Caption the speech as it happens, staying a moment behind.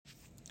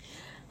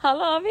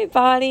Hello,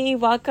 everybody.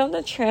 Welcome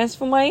to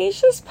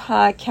Transformations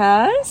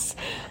Podcast.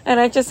 And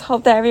I just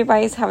hope that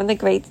everybody's having a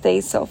great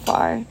day so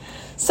far.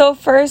 So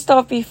first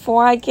off,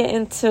 before I get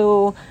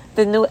into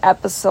the new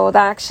episode,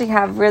 I actually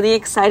have really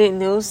exciting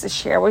news to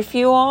share with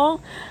you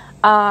all.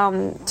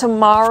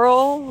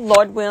 Tomorrow,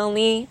 Lord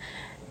willing,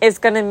 is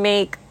going to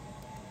make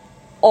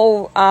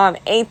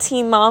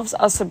 18 months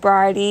of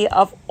sobriety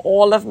of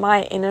all of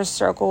my inner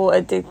circle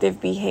addictive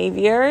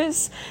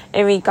behaviors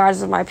in regards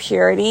to my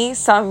purity.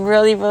 So I'm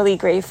really, really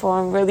grateful.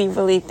 I'm really,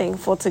 really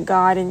thankful to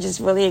God and just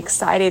really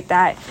excited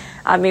that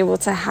I'm able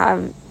to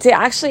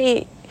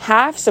actually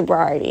have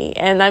sobriety.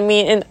 And I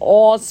mean, in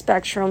all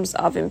spectrums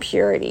of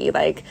impurity,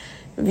 like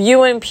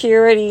viewing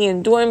purity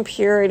and doing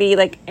purity,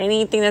 like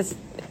anything that's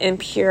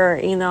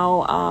impure,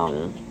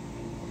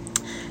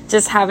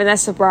 just having that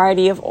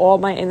sobriety of all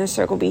my inner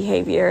circle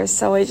behaviors.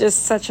 So it's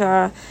just such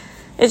a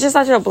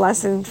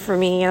blessing for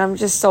me, and I'm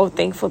just so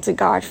thankful to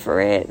God for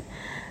it.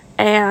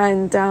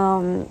 And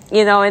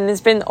and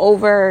it's been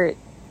over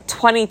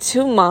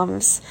 22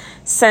 months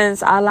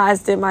since I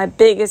last did my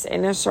biggest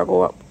inner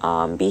circle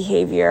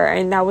behavior,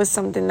 and that was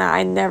something that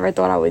I never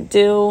thought I would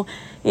do.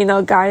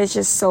 God is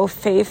just so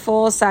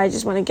faithful, so I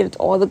just want to give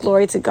all the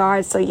glory to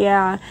God. So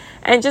yeah,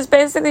 and just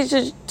basically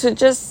to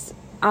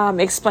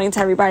explain to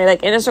everybody,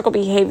 like inner circle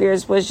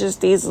behaviors was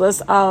just these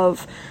lists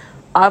of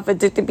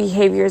addictive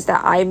behaviors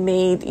that I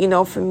made,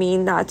 for me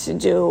not to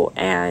do.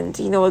 And,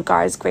 with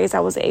God's grace, I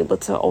was able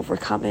to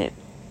overcome it.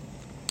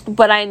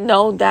 But I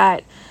know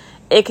that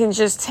it can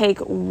just take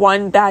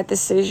one bad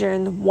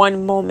decision,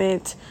 one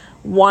moment,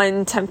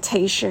 one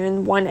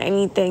temptation, one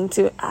anything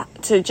to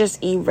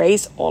just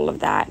erase all of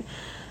that.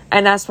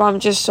 And that's why I'm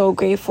just so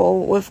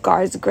grateful with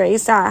God's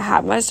grace that I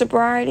have my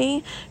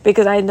sobriety,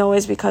 because I know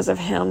it's because of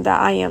Him that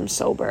I am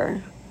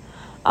sober.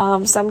 So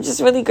I'm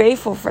just really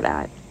grateful for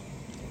that.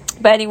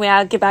 But anyway,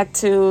 I'll get back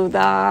to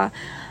the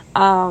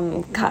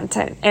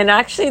content. And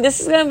actually,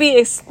 this is going to be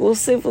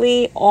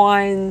exclusively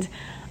on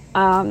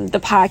the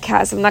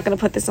podcast. I'm not going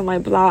to put this on my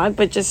blog,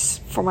 but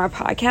just for my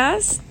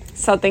podcast.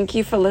 So thank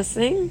you for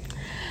listening.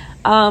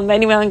 But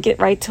anyway, I'll get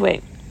right to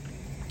it.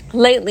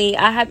 Lately,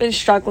 I have been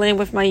struggling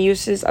with my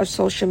uses of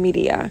social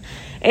media.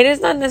 It is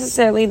not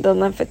necessarily the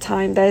length of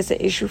time that is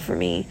the issue for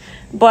me,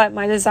 but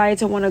my desire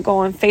to want to go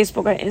on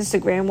Facebook or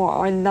Instagram or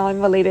on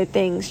non-related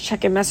things,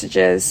 checking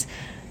messages,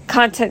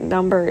 contact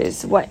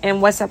numbers,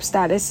 and WhatsApp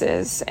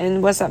statuses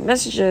and WhatsApp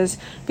messages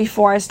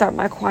before I start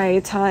my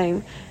quiet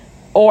time,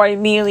 or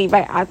immediately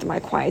right after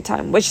my quiet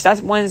time, which that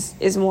one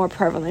is more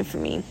prevalent for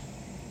me.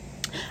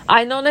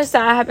 I noticed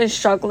that I have been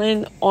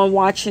struggling on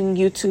watching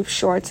YouTube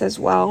shorts as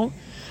well.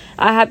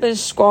 I have been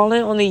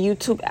scrolling on the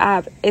YouTube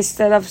app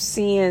instead of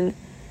seeing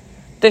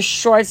the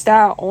shorts that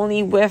are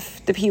only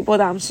with the people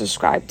that I'm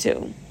subscribed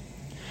to.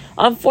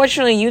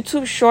 Unfortunately,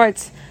 YouTube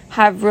shorts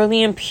have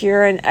really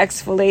impure and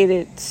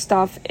exfoliated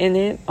stuff in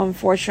it,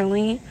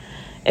 unfortunately.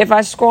 If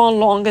I scroll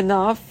long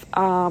enough,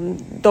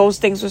 those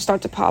things will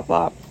start to pop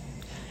up.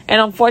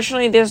 And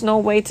unfortunately, there's no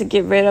way to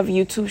get rid of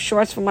YouTube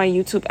shorts from my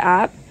YouTube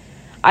app.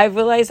 I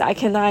realize I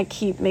cannot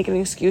keep making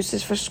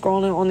excuses for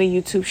scrolling on the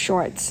YouTube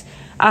shorts.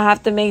 I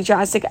have to make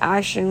drastic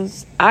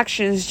actions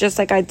just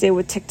like I did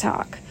with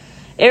TikTok.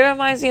 It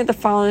reminds me of the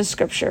following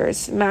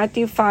scriptures: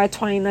 Matthew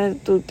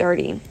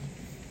 5:29-30.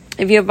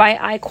 If your right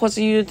eye causes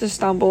you to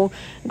stumble,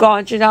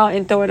 gouge it out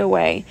and throw it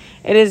away.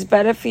 It is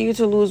better for you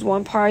to lose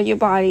one part of your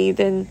body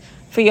than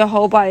for your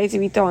whole body to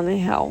be thrown in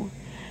hell.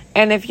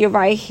 And if your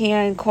right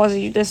hand causes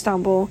you to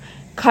stumble,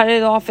 cut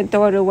it off and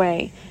throw it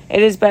away.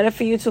 It is better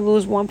for you to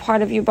lose one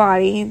part of your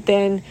body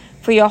than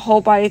for your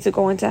whole body to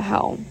go into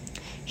hell.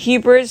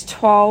 Hebrews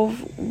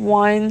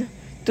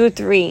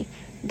 12:1-3.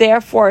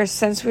 Therefore,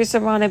 since we're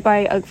surrounded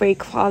by a great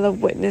cloud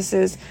of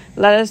witnesses,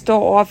 let us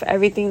throw off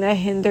everything that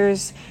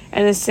hinders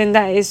and the sin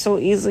that is so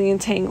easily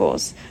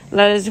entangles.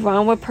 Let us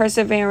run with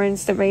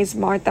perseverance the race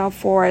marked out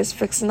for us,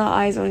 fixing our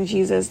eyes on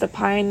Jesus, the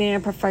pioneer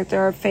and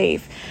perfecter of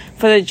faith.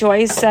 For the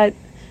joy set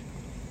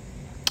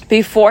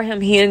before him,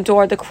 he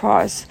endured the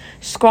cross,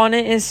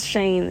 scorning its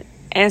shame,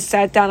 and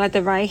sat down at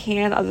the right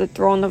hand of the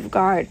throne of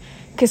God.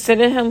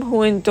 Consider him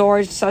who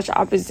endured such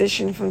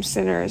opposition from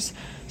sinners,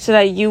 so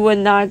that you would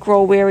not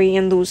grow weary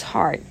and lose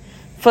heart.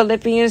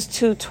 Philippians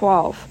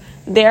 2:12.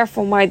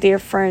 Therefore, my dear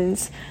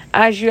friends,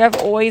 as you have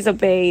always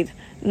obeyed,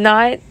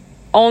 not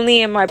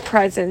only in my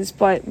presence,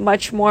 but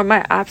much more in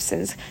my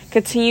absence,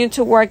 continue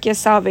to work your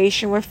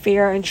salvation with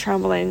fear and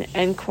trembling.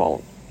 End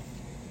quote.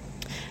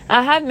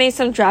 I have made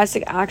some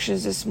drastic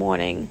actions this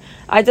morning.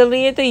 I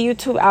deleted the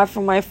YouTube app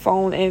from my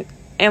phone and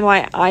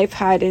my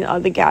iPad and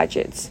other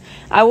gadgets.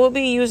 I will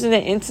be using the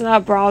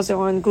internet browser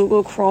on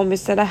Google Chrome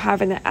instead of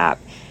having the app.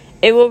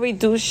 It will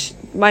reduce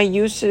my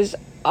usage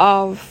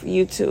of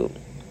YouTube.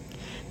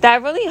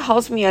 That really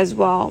helps me as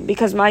well,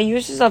 because my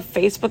usage of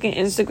Facebook and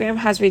Instagram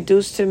has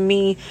reduced to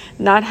me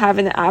not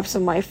having the apps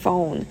on my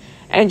phone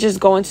and just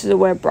going to the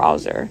web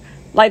browser.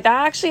 Like,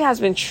 that actually has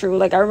been true.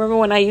 Like, I remember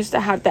when I used to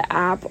have the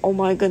app, oh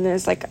my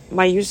goodness, like,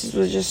 my usage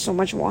was just so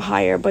much more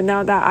higher. But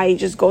now that I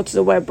just go to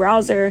the web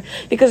browser,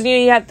 because,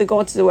 you have to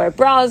go to the web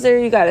browser,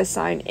 you got to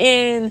sign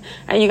in,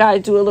 and you got to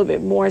do a little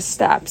bit more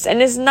steps.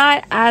 And it's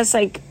not as,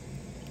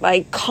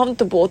 like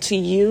comfortable to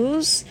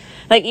use.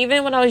 Like,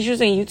 even when I was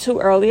using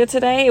YouTube earlier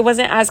today, it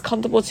wasn't as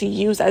comfortable to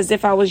use as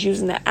if I was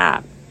using the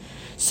app.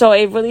 So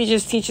it really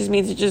just teaches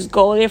me to just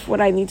go there for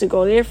what I need to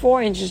go there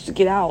for and just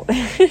get out.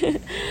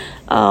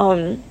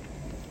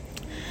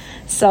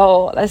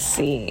 So let's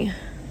see.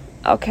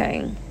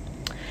 Okay.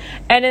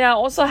 And then I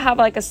also have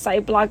like a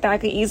site block that I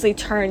could easily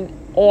turn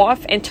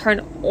off and turn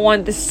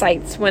on the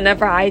sites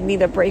whenever I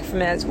need a break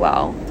from it as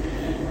well.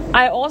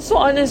 I also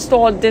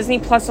uninstalled Disney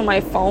Plus on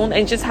my phone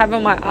and just have it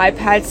on my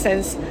iPad,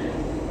 since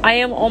I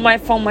am on my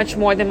phone much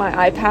more than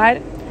my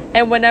iPad.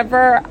 And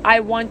whenever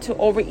I want to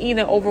overeat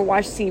and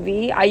overwatch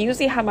TV, I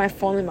usually have my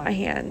phone in my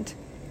hand.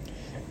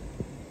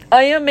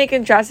 I am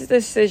making drastic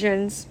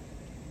decisions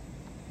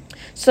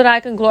so that I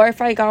can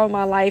glorify God with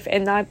my life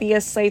and not be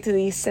a slave to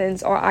these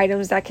sins or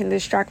items that can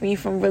distract me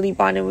from really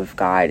bonding with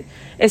God,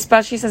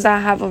 especially since I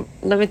have a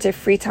limited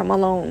free time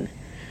alone.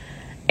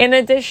 In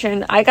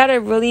addition, I got a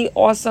really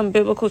awesome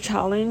biblical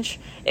challenge.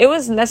 It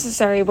was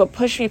necessary but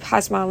pushed me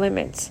past my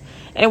limits.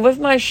 And with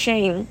my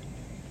shame,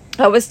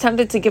 I was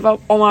tempted to give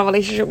up on my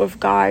relationship with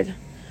God.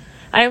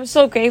 I am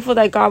so grateful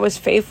that God was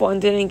faithful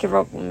and didn't give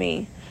up on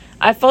me.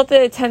 I felt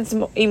the intense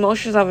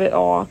emotions of it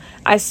all.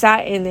 I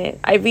sat in it.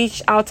 I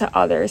reached out to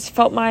others,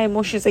 felt my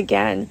emotions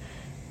again,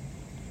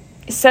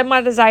 said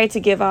my desire to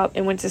give up,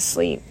 and went to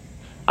sleep.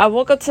 I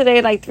woke up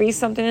today like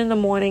 3-something in the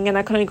morning and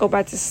I couldn't go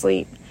back to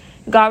sleep.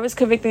 God was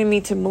convicting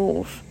me to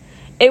move.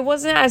 It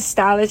wasn't as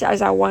stylish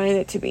as I wanted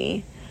it to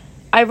be.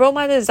 I wrote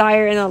my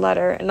desire in a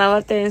letter and I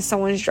left it in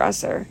someone's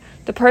dresser.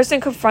 The person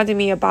confronted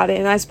me about it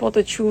and I spoke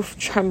the truth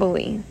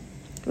trembling.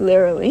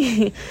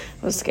 Literally.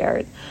 I was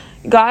scared.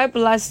 God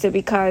blessed it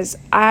because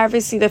I have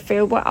received a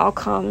favorable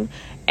outcome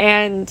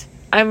and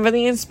I'm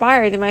really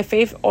inspired, and my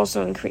faith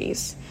also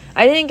increased.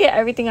 I didn't get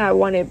everything I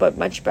wanted, but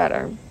much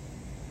better.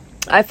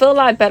 I feel a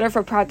lot better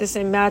for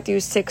practicing Matthew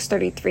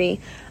 6:33.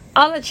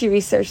 I'll let you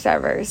research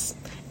that verse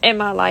in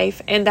my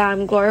life, and that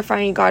I'm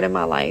glorifying God in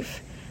my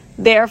life.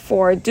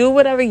 Therefore, do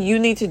whatever you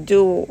need to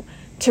do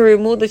to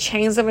remove the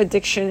chains of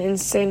addiction and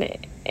sin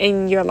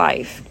in your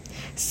life.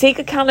 Seek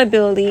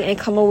accountability and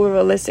come up with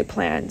realistic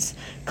plans.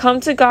 Come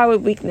to God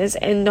with weakness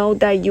and know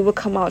that you will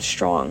come out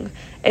strong.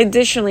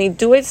 Additionally,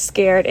 do it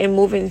scared and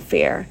move in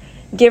fear.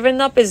 Giving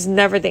up is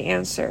never the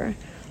answer.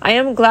 I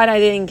am glad I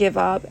didn't give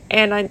up,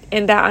 and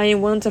that I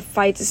am willing to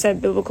fight to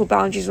set biblical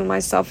boundaries with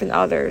myself and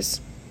others.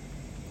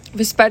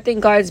 Respecting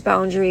God's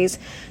boundaries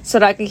so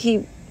that I can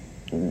keep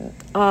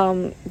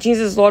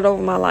Jesus Lord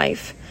over my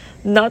life.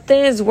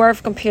 Nothing is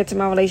worth compared to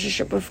my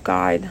relationship with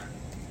God.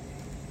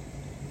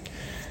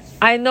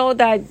 I know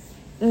that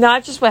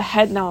not just with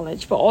head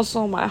knowledge, but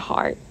also in my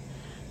heart.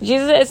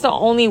 Jesus is the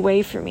only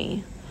way for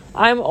me.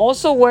 I'm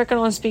also working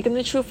on speaking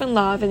the truth in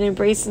love and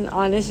embracing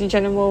honest and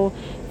genuine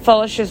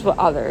fellowships with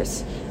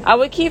others. I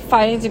would keep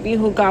fighting to be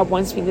who God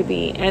wants me to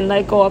be and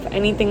let go of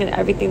anything and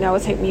everything that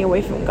would take me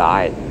away from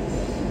God.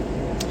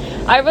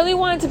 I really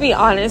wanted to be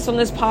honest on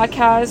this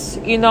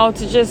podcast,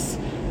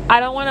 I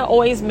don't want to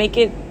always make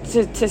it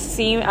to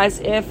seem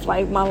as if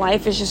like my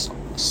life is just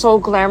so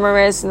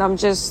glamorous and I'm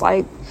just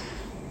like,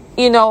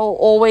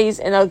 always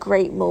in a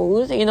great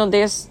mood.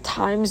 There's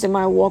times in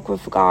my walk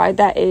with God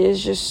that it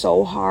is just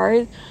so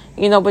hard,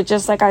 but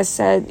just like I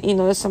said,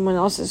 to someone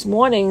else this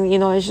morning,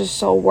 it's just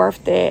so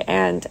worth it.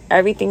 And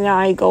everything that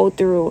I go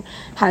through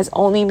has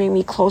only made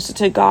me closer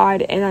to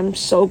God. And I'm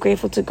so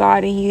grateful to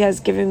God. And He has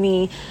given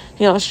me,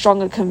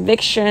 stronger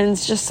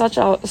convictions, just such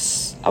a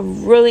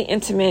really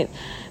intimate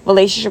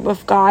relationship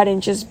with God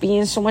and just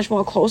being so much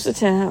more closer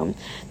to Him.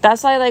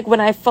 That's why, like, when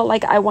I felt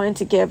like I wanted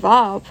to give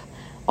up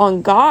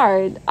on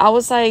God, I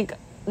was like,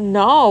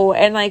 no.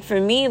 And like for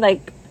me,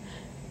 like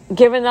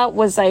giving up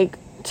was like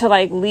to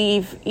like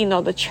leave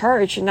the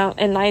church, and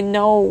I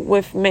know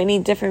with many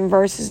different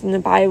verses in the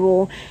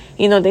Bible,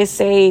 they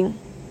say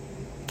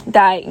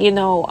that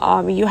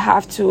you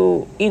have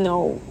to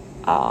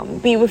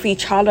be with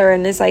each other,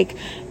 and it's like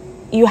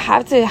you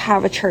have to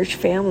have a church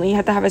family, you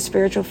have to have a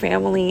spiritual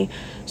family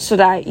so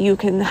that you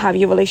can have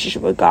your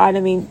relationship with God. I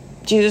mean,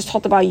 Jesus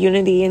talked about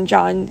unity in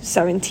John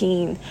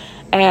 17.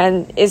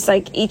 And it's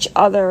like each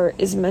other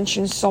is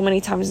mentioned so many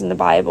times in the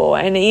Bible.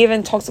 And it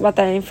even talks about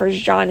that in 1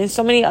 John and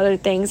so many other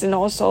things. And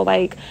also,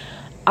 like,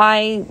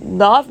 I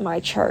love my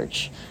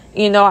church.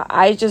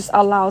 I just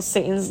allow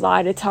Satan's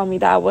lie to tell me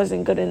that I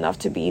wasn't good enough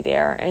to be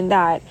there. And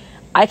that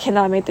I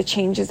cannot make the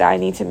changes that I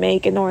need to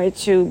make in order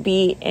to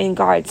be in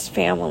God's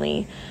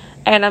family.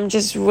 And I'm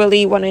just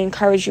really want to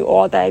encourage you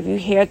all that if you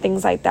hear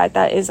things like that,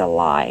 that is a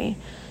lie.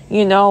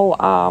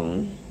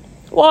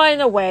 Well,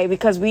 in a way,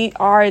 because we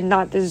are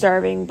not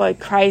deserving, but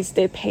Christ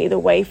did pay the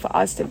way for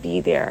us to be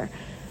there.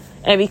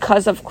 And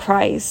because of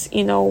Christ,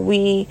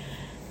 we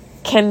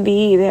can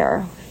be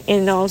there,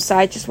 So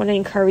I just want to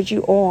encourage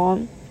you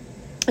all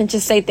and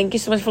just say thank you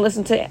so much for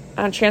listening to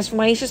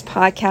Transform Aisha's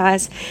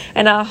podcast.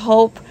 And I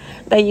hope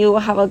that you will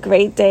have a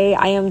great day.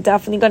 I am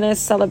definitely going to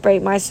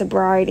celebrate my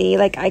sobriety.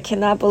 Like, I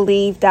cannot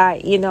believe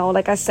that,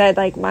 like I said,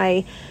 like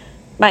my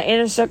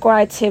inner circle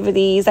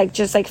activities, like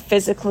just like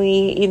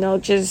physically,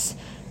 just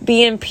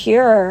being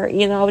pure,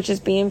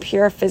 just being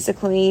pure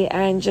physically,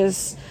 and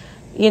just,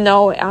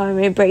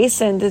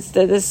 embracing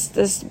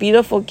this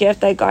beautiful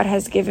gift that God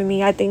has given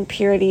me. I think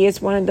purity is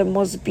one of the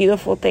most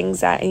beautiful things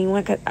that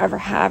anyone could ever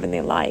have in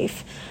their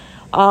life.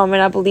 And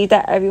I believe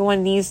that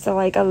everyone needs to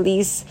like at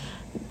least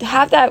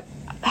have that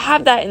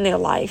in their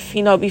life,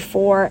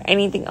 before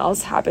anything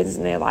else happens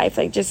in their life,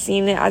 like just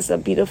seeing it as a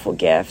beautiful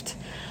gift.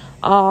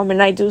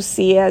 And I do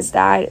see it as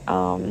that,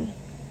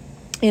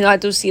 I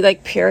do see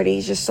like purity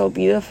is just so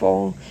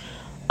beautiful.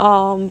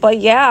 But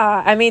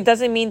yeah, I mean, it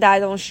doesn't mean that I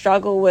don't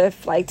struggle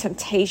with like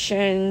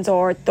temptations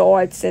or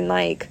thoughts and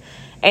like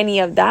any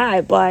of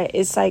that, but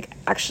it's like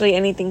actually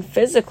anything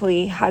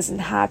physically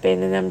hasn't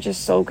happened. And I'm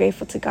just so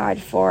grateful to God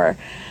for,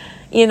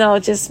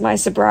 just my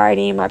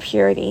sobriety and my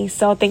purity.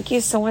 So thank you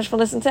so much for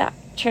listening to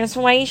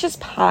Transform Aisha's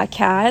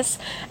podcast.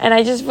 And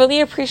I just really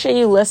appreciate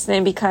you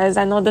listening, because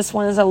I know this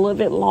one is a little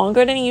bit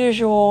longer than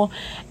usual.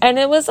 And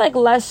it was like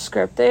less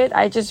scripted.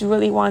 I just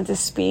really wanted to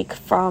speak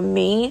from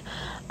me.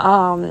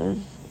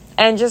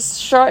 And just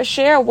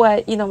share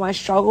what, my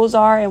struggles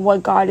are and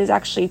what God is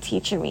actually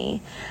teaching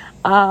me.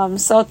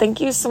 So thank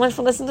you so much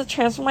for listening to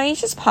Transform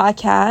Aisha's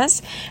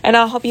podcast. And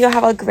I hope you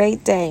have a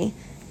great day.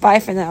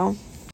 Bye for now.